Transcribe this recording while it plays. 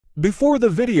Before the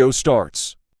video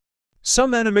starts,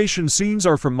 some animation scenes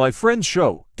are from my friend's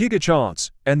show,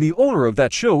 Gigachads, and the owner of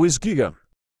that show is Giga.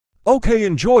 Okay,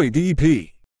 enjoy the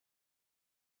EP.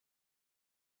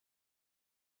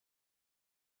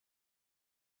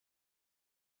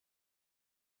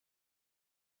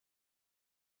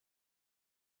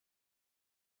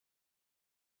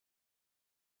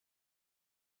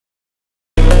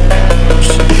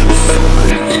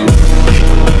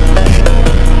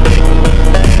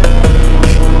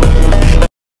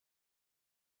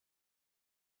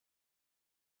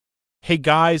 Hey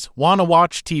guys, wanna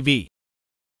watch TV?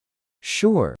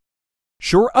 Sure.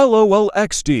 Sure,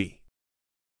 LOLXD.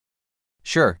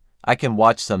 Sure, I can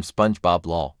watch some SpongeBob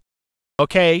lol.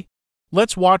 Okay,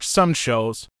 let's watch some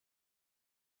shows.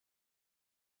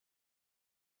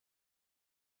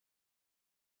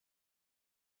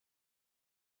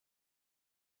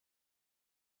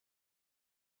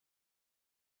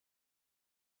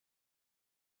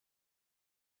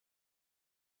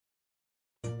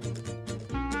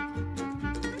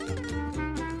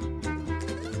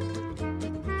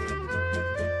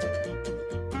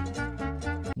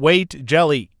 Wait,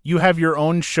 Jelly, you have your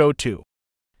own show too.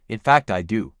 In fact, I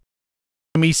do.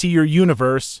 Let me see your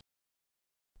universe.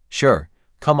 Sure,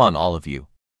 come on all of you.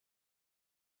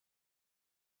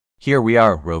 Here we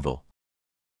are, Roval.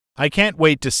 I can't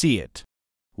wait to see it.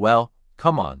 Well,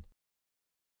 come on.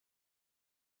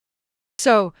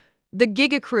 So, the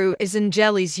Giga crew is in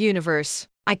Jelly's universe.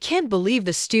 I can't believe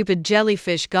the stupid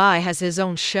jellyfish guy has his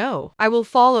own show. I will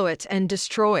follow it and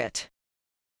destroy it.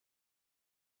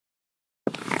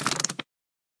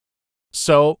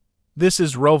 So, this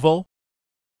is Roval?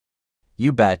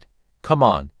 You bet. Come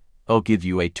on, I'll give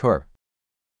you a tour.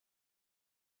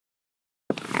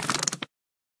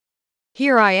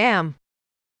 Here I am.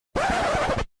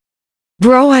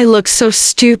 Bro, I look so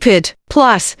stupid.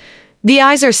 Plus, the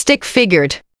eyes are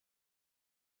stick-figured.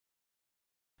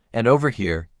 And over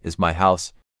here is my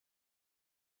house.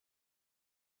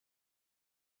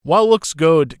 What looks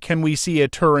good? Can we see a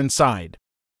tour inside?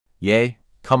 Yay,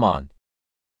 come on.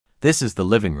 This is the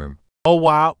living room. Oh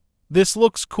wow, this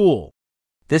looks cool.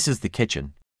 This is the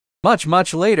kitchen.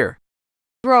 Much later.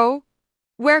 Bro,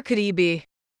 where could he be?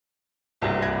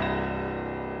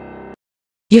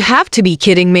 You have to be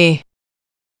kidding me.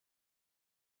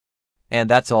 And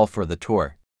that's all for the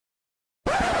tour.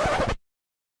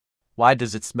 Why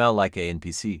does it smell like a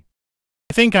NPC?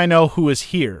 I think I know who is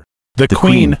here. The The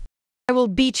Queen. Queen. I will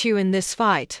beat you in this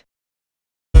fight.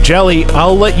 Jelly,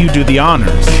 I'll let you do the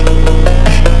honors.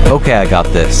 Okay, I got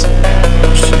this.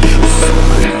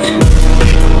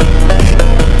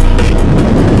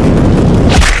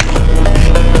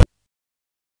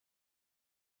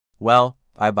 Well,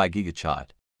 I buy Gigachad.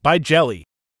 By Jelly.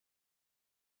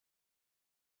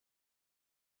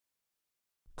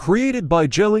 Created by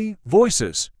Jelly,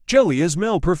 voices, Jelly as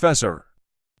male professor,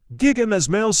 Giga as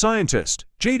male scientist,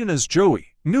 Jaden as Joey,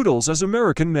 Noodles as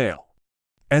American male,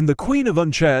 and the Queen of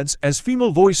Unchads as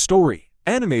female voice story,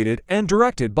 animated and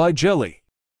directed by Jelly.